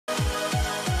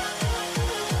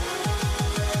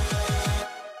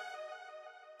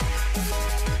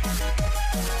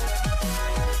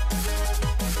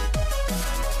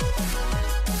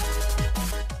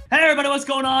what's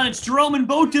going on? It's Jerome and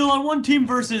Bodil on one team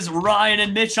versus Ryan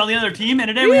and Mitch on the other team, and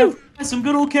today we have some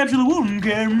good old capture the wound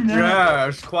game.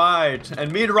 Yes, quite. And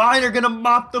me and Ryan are gonna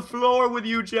mop the floor with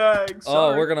you, Jags.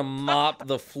 Oh, we're gonna mop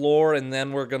the floor and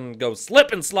then we're gonna go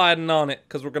slip and sliding on it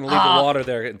because we're gonna leave the water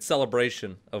there in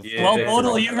celebration of. Yeah. Well,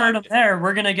 Bodil, you heard him there.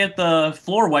 We're gonna get the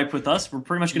floor wiped with us. We're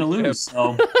pretty much gonna lose. So,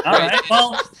 all right.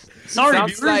 Well, sorry,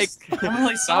 viewers. I'm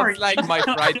really sorry. Sounds like my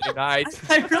Friday night.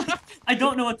 I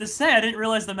don't know what to say. I didn't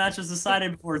realize the match was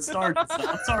decided before it started. So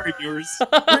I'm sorry, viewers.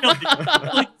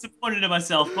 Really disappointed in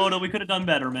myself, Bodil. We could have done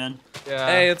better, man. Yeah,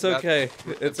 hey, it's okay.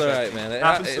 It's all right, man. It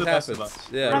happens.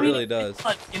 Yeah, it really does.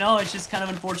 But, you know, it's just kind of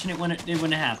unfortunate when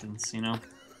it happens. You know,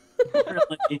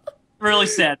 really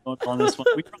sad Bodil on this one.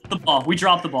 We dropped the ball. We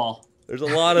dropped the ball. There's a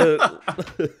lot of.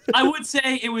 I would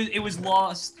say it was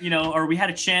lost, you know, or we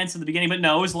had a chance at the beginning, but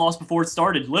no, it was lost before it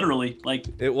started. Literally, like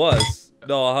it was.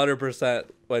 No, 100%.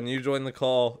 When you joined the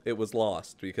call, it was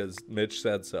lost because Mitch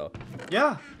said so.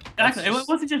 Yeah. Exactly. It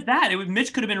wasn't just that. It was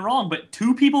Mitch could have been wrong, but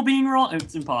two people being wrong,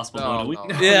 it's impossible. No.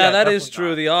 Yeah, that is true.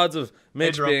 Not. The odds of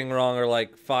Mitch being wrong are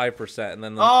like 5%, and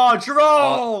then. Oh,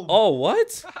 Jerome! Oh,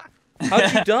 what?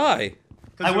 How'd you die?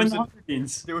 I win the Hunger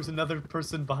Games. There was another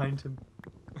person behind him.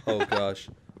 Oh gosh.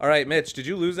 All right, Mitch. Did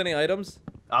you lose any items?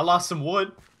 I lost some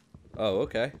wood. Oh,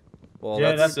 okay. Well,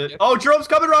 yeah, that's it. Oh, Jerome's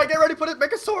coming, Ryan. Get ready.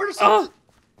 Make a sword or something.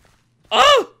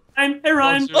 Oh! Hey,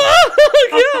 Ryan.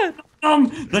 Oh,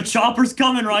 God! The chopper's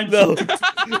coming, Ryan. No,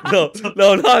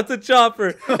 not the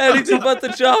chopper. Anything but the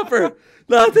chopper.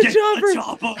 Not the chopper.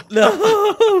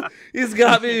 No, he's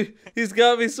got me. He's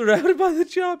got me surrounded by the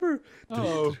chopper.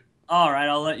 Oh. All right,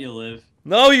 I'll let you live.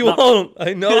 No, you won't.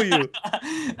 I know you.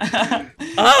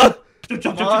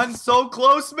 Come on, so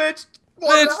close, Mitch. Mitch,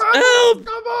 help!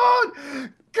 Come on!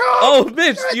 Go! Oh,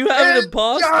 Mitch, do you have an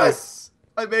imposter? Yes!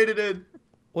 I made it in.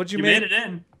 What'd you make? You made it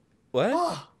in. What?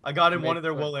 Oh, I got in one of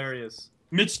their wool areas.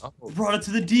 Mitch brought it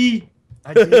to the D.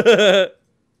 I did.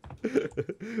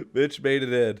 Mitch made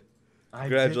it in.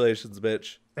 Congratulations,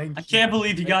 Mitch. Thank you. I can't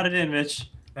believe you got it in, Mitch.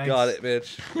 Thanks. Got it,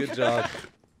 Mitch. Good job.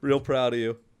 Real proud of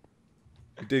you.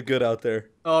 You did good out there.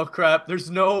 Oh, crap.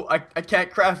 There's no... I can't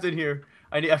craft in here.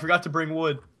 I forgot to bring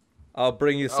wood. I'll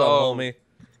bring you some, homie.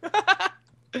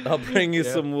 I'll bring you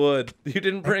some wood. You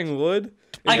didn't bring wood?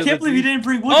 I can't believe you didn't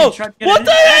bring wood. Oh, what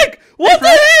the heck? What the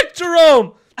heck,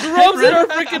 Jerome? Jerome's in our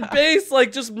freaking base,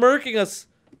 like, just murking us.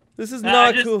 This is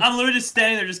not cool. I'm literally just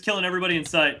standing there, just killing everybody in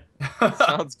sight.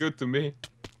 Sounds good to me.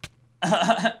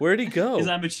 Where'd he go? Because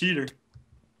I'm a cheater.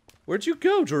 Where'd you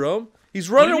go, Jerome? He's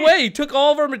running away. He took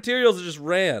all of our materials and just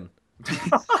ran.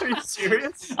 Are you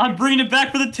serious? I'm bringing it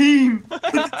back for the team.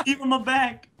 The team on my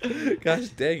back. Gosh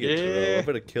dang it, Jerome. I'm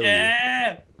gonna kill you.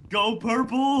 Yeah, go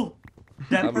purple.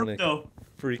 I'm gonna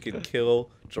freaking kill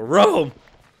Jerome.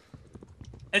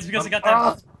 It's because I got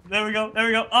that. There we go. There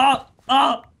we go.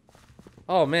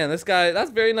 Oh man, this guy.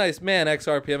 That's very nice, man.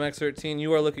 XRPM X13.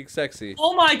 You are looking sexy.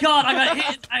 Oh my God! I got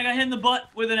hit. I got hit in the butt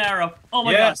with an arrow. Oh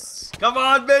my God. Come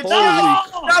on, bitch. No!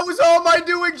 That was all my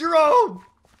doing, Jerome.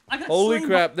 Holy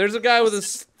crap! There's a guy with a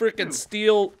freaking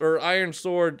steel or iron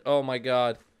sword. Oh my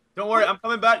God! Don't worry, I'm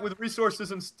coming back with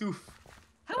resources and stoof.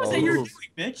 How is that your doing,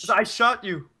 bitch? I shot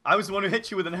you. I was the one who hit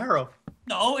you with an arrow.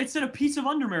 No, it said a piece of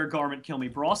underwear garment kill me,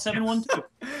 bro.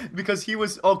 712. Because he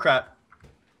was. Oh crap.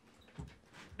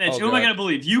 Mitch, who am I gonna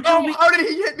believe? You killed me? How did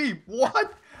he hit me?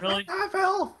 What? Really? I have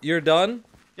health. You're done?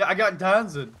 Yeah, I got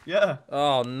Danzig. Yeah.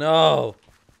 Oh no.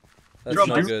 That's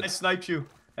not good. I sniped you,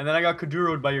 and then I got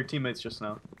Kaduro'd by your teammates just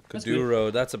now.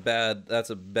 Kaduro, that's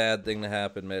a bad thing to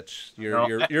happen, Mitch.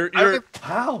 You're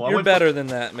How? better than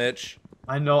that, Mitch.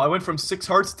 I know. I went from 6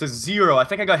 hearts to 0. I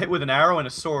think I got hit with an arrow and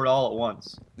a sword all at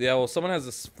once. Yeah, well, someone has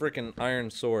this freaking iron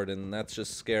sword, and that's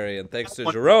just scary. And thanks to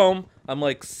Jerome, I'm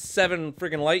like 7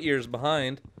 freaking light years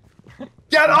behind.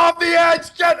 Get off the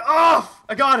edge! Get off!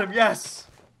 I got him. Yes.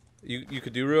 You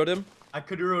Kaduro'd him? I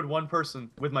Kaduro'd one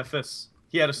person with my fists.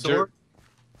 He had a sword.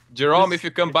 Jerome, if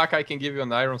you come back, I can give you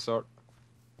an iron sword.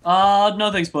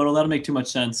 No thanks, Bodil. That'll make too much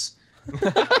sense.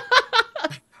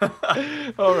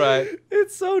 All right.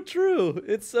 It's so true.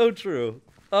 It's so true.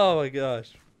 Oh my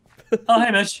gosh. Oh, hey,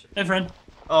 Mitch. Hey, friend.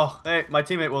 Oh, hey, my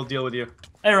teammate will deal with you.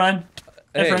 Hey, Ryan.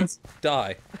 Hey, friends.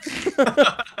 Die. All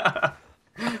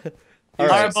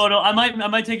right, Bodil. I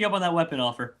might take you up on that weapon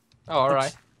offer. Oh, all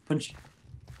right. Punch.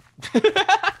 All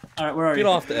right, where are you? Get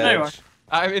off the edge. There you are.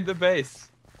 I'm in the base.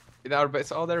 In our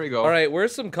base. Oh, there we go. All right,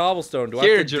 where's some cobblestone? Do I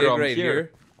have to dig right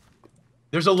here?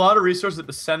 There's a lot of resources at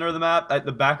the center of the map, at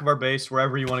the back of our base,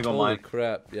 wherever you want to go mine. Holy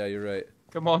crap. Yeah, you're right.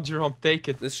 Come on, Jerome, take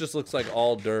it. This just looks like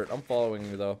all dirt. I'm following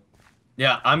you, though.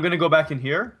 Yeah, I'm going to go back in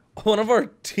here. One of our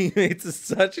teammates is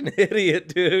such an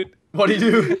idiot, dude. What do you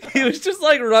do? He was just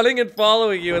like running and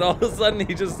following you, and all of a sudden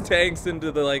he just tanks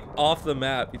into the like off the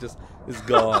map. He just is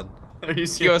gone. Are you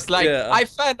He was like, Yeah. I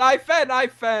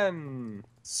fan.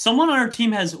 Someone on our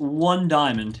team has 1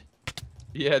 diamond.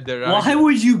 Yeah, there are. Why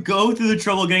would you go through the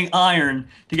trouble of getting iron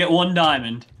to get 1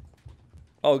 diamond?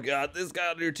 Oh god, this guy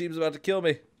on your team's about to kill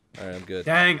me. All right, I'm good.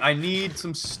 Dang, I need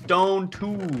some stone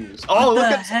tools. Oh, What look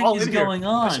the at heck all is in here. going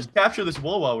Let's on? just capture this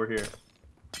wool while we're here.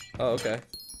 Oh, okay.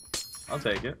 I'll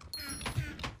take it.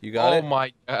 You got Oh it?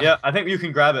 my god. Yeah, I think you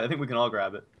can grab it. I think we can all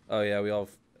grab it. Oh yeah, we all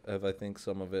have, I think,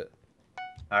 some of it.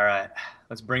 All right,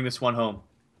 let's bring this one home.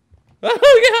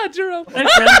 Oh yeah, Jerome. Hey,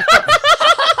 friend.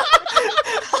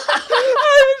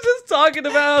 I was just talking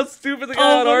about how stupid the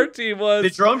guy on our team was.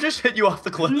 Did Jerome just hit you off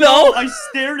the cliff? No, I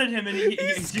stared at him and he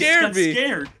just scared got me.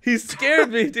 scared. He scared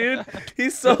me, dude.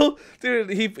 He's so, dude.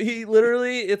 He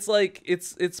literally, it's like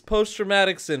it's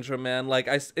post-traumatic syndrome, man. Like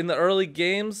in the early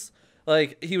games,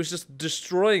 like he was just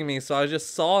destroying me. So I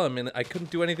just saw him and I couldn't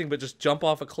do anything but just jump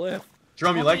off a cliff.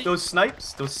 Jerome, you like those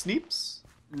snipes? Those sneeps?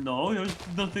 No, there was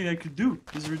nothing I could do.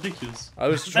 It was ridiculous. I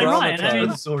was Hey, Ryan, traumatized. I mean-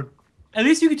 The sword. At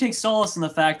least you could take solace in the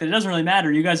fact that it doesn't really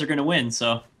matter. You guys are gonna win,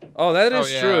 so. Oh, that is Oh,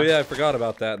 yeah. true. Yeah, I forgot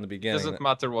about that in the beginning. Doesn't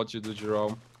matter what you do,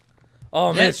 Jerome.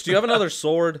 Oh, Mitch, do you have another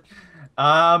sword?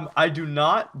 I do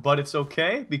not, but it's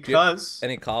okay because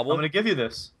Any I'm cobble? gonna give you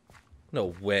this.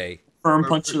 No way. Firm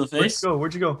punch to the Where'd face. you go?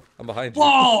 Where'd you go? I'm behind you.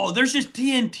 Whoa! There's just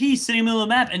TNT sitting in the middle of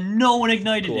the map and no one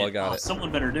ignited Cool, it. I got Oh, it.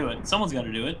 someone better do it. Someone's got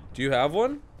to do it. Do you have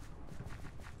one?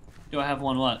 Do I have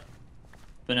one? What?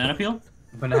 Banana peel?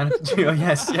 Banana peel?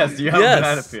 Yes. Do you have a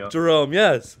banana Yes, peel? Jerome.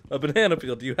 Yes, a banana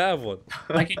peel. Do you have one?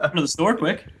 I can come to the store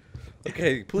quick.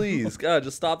 Okay, please, God,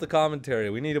 just stop the commentary.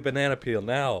 We need a banana peel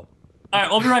now. All right,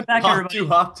 we'll be right back, everybody.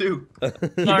 Hop two. Sorry,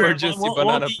 Emergency we'll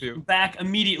banana be peel. back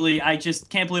immediately. I just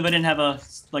can't believe I didn't have a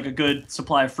good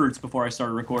supply of fruits before I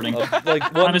started recording.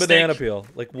 Like My one mistake. banana peel,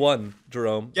 like one,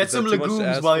 Jerome. Get Is that some too much to legumes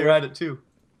ask while for? you're at it too.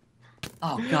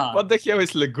 Oh god. What the hell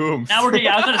is legumes? Now we're getting.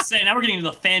 I was gonna say. Now we're getting into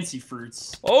the fancy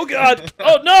fruits. Oh God!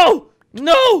 Oh no!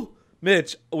 No!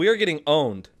 Mitch, we are getting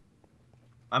owned.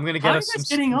 I'm gonna How get are us you some guys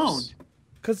getting spruce. owned?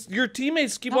 Cause your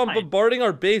teammates keep on Fine. bombarding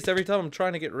our base every time I'm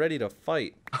trying to get ready to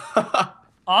fight. I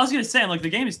was gonna say, I'm like, the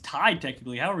game is tied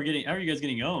technically. How are you guys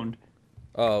getting owned?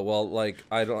 Oh well, like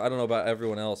I don't know about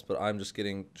everyone else, but I'm just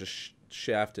getting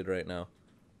shafted right now.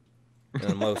 In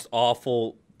the most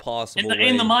awful possible way.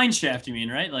 In the mine shaft, you mean,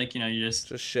 right? Like, you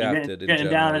just shafted in getting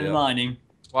general, down and yeah. mining.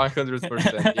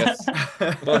 100%. Yes.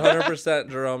 100%,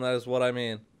 Jerome. That is what I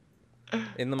mean.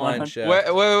 In the mine 100. shaft.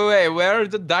 Wait. Where are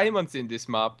the diamonds in this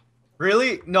map?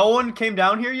 Really? No one came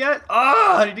down here yet?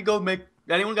 Ah, I need to go make.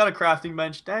 Anyone got a crafting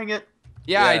bench? Dang it.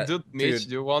 Yeah, Yeah, I do, Mitch. dude.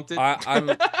 Do you want it?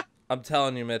 I'm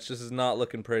telling you, Mitch, this is not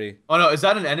looking pretty. Oh no, is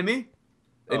that an enemy?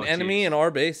 An Oh, enemy jeez. in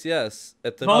our base, yes.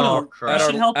 At the Bono, crap. you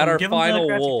at should help our him. Give him final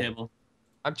the crafting wool. table.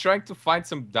 I'm trying to find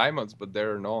some diamonds, but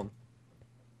there are none.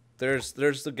 There's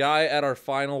the guy at our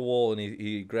final wool, and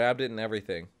he grabbed it and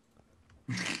everything.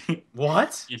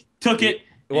 What? You took it.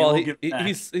 and Well, we'll give it back.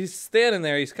 he's standing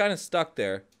there. He's kind of stuck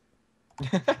there.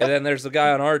 And then there's the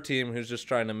guy on our team who's just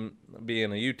trying to be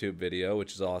in a YouTube video,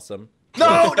 which is awesome. No!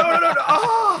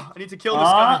 Ah! I need to kill this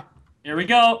guy. Here we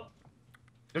go.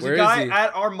 There's Where a is guy he?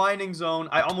 at our mining zone.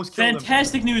 I almost killed him.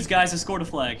 Fantastic news, guys. I scored a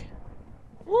flag.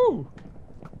 Woo!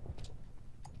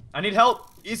 I need help.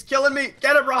 He's killing me.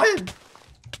 Get him, Ryan.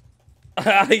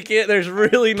 I can't. There's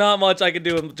really not much I can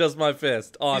do with just my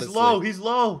fist. Honestly, He's low. He's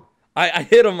low. I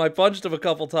hit him. I punched him a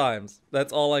couple times.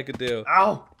 That's all I could do.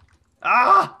 Ow.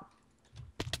 Ah!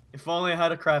 If only I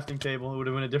had a crafting table, it would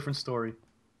have been a different story.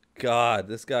 God,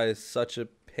 this guy is such a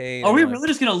pain. Are we in my- really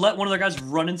just gonna let one of their guys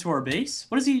run into our base?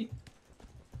 What is he?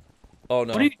 Oh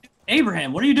no! What are you,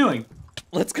 Abraham? What are you doing?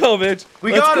 Let's go, Mitch.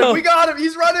 We Let's got go. him. We got him.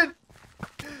 He's running.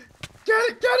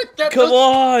 Get Come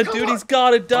on, Come dude. on. He's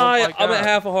gotta die. my I'm at God.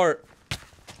 half a heart.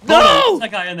 No! No!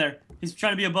 That guy in there. He's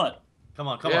trying to be a butt. Come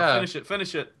on. Come Yeah. on.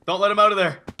 Finish it. Don't let him out of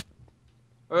there.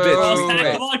 Bitch. Crossed hat.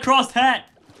 wait. Come on, crossed hat.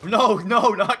 No,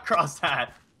 not cross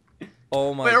hat.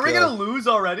 Oh my Wait, are we God. gonna lose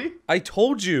already? I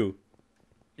told you.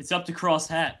 It's up to crossed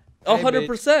hat.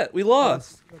 100%. We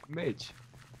lost. Mitch.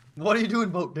 What are you doing,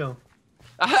 Bodil?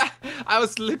 I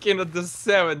was looking at the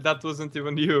 7. That wasn't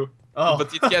even you. Oh.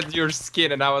 But it had your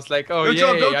skin, and I was like, oh No, yeah,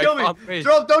 Jerome, don't I kill found me. Mitch.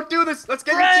 Jerome, don't do this. Let's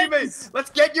get your Friends! teammate. Let's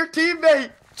get your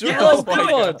teammate. Yeah, Jerome, let's come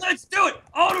do it. on. Let's do it.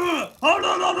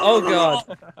 Oh,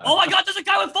 God. Oh my God! There's a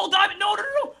guy with full diamond. No!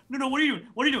 What are you doing?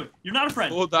 What are you doing? You're not a friend.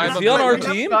 Full You're not diamond. Is he on a our friend. We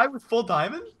have a team? guy with full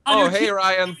diamond? On Oh, your hey, team.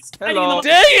 Ryan. Hiding in Hello. the-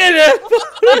 Dang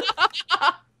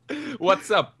it!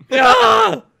 What's up?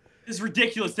 Ah! It's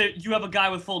ridiculous that you have a guy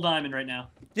with full diamond right now.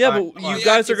 Yeah, Alright, but come on. you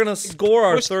guys are Yeah, gonna score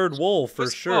our push- third wool for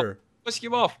push him sure. Push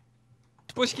him off.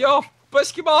 Push him off!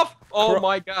 Push him off! Oh Cro-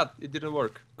 my god, it didn't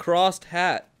work. Crossed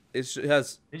hat. It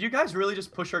has. Did you guys really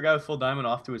just push our guy with full diamond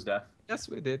off to his death? Yes,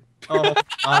 we did. Oh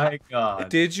my god.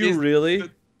 Did you Is- really?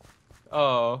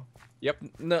 Oh, yep.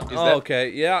 No. Is Oh, that- okay.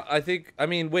 Yeah, I think. I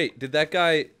mean, wait. Did that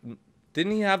guy?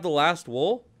 Didn't he have the last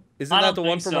wool? Isn't I that don't the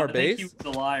one think from so. our I think base? he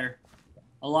was a liar.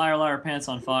 A liar, liar, pants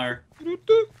on fire.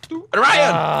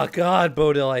 Ryan! Ah, God,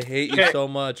 Bodil, I hate you Okay. so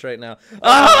much right now.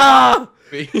 Ah!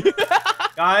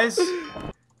 Guys,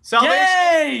 salvation.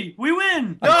 Yay! We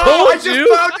win! No, told I just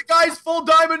you. found the guy's full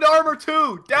diamond armor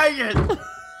too. Dang it.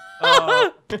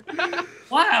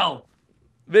 Wow!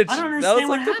 Bitch, I don't that was understand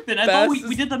what like the happened. I thought we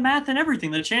fastest- did the math and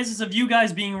everything. The chances of you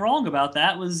guys being wrong about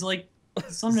that was like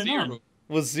something to none. Zero.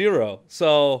 was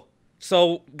 0.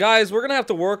 So guys, we're gonna have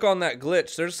to work on that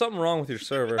glitch. There's something wrong with your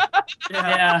server.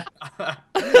 Yeah.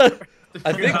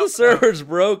 I think the server's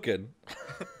broken.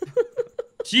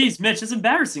 Jeez, Mitch, it's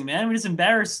embarrassing, man. We just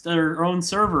embarrassed our own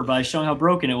server by showing how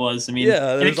broken it was. I mean,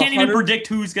 Yeah, if it there's can't even 100 predict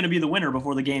who's going to be the winner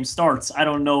before the game starts, I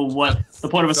don't know what the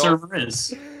point of a server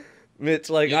is. Mitch,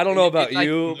 like You- I don't know you- about like,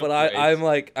 you, look but great. I'm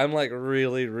like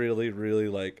really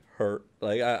like hurt.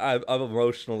 Like I'm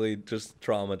emotionally just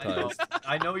traumatized.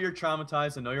 I know you're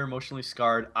traumatized. I know you're emotionally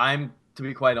scarred. I'm, to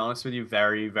be quite honest with you,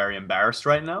 very, very embarrassed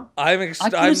right now. I I'm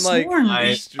could've like sworn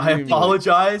I extremely-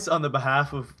 apologize on the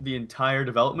behalf of the entire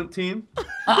development team.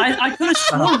 I could have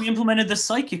sworn we implemented the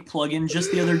psychic plugin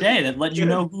just the other day that let you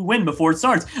know who win before it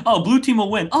starts. Oh, blue team will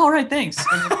win. All right, thanks.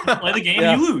 And then you play the game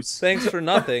Yeah. and you lose. Thanks for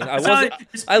nothing. I So wasn't. you're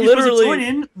I supposed to literally- join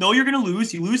in, know you're gonna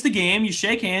lose. You lose the game. You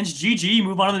shake hands. GG. You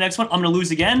move on to the next one. I'm gonna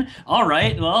lose again. All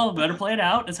right. Well, better play it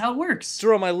out. That's how it works.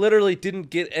 Jerome, I literally didn't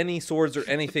get any swords or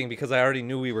anything because I already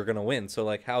knew we were gonna win. So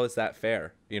like, how is that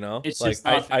fair? You know? It's like, just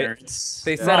not fair. It's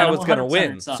they said not I was gonna 100%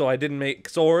 win, it's not. so I didn't make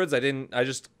swords. I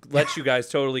just let you guys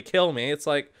totally kill me. It's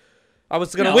like I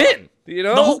was gonna No. win. You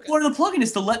know? The whole point of the plugin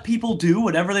is to let people do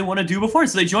whatever they want to do before.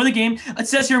 So they join the game. It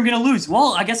says here I'm going to lose.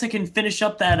 Well, I guess I can finish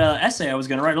up that essay I was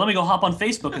going to write. Let me go hop on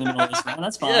Facebook in the middle of this one.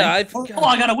 That's fine. Yeah, I oh, forgot.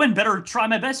 I got to win. Better try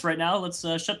my best right now. Let's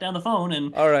shut down the phone.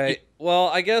 And All right. Well,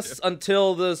 I guess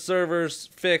until the server's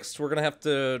fixed, we're gonna have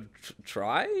to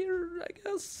try. Or I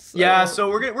guess. Yeah,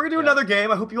 so we're gonna do another game.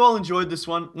 I hope you all enjoyed this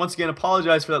one. Once again,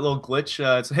 apologize for that little glitch.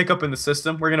 It's a hiccup in the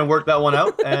system. We're gonna work that one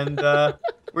out, and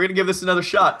we're gonna give this another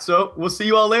shot. So we'll see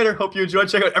you all later. Hope you enjoyed.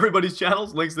 Check out everybody's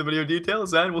channels, links to the video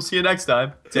details, and we'll see you next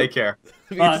time. Take care.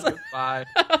 Bye. Bye.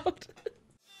 Out.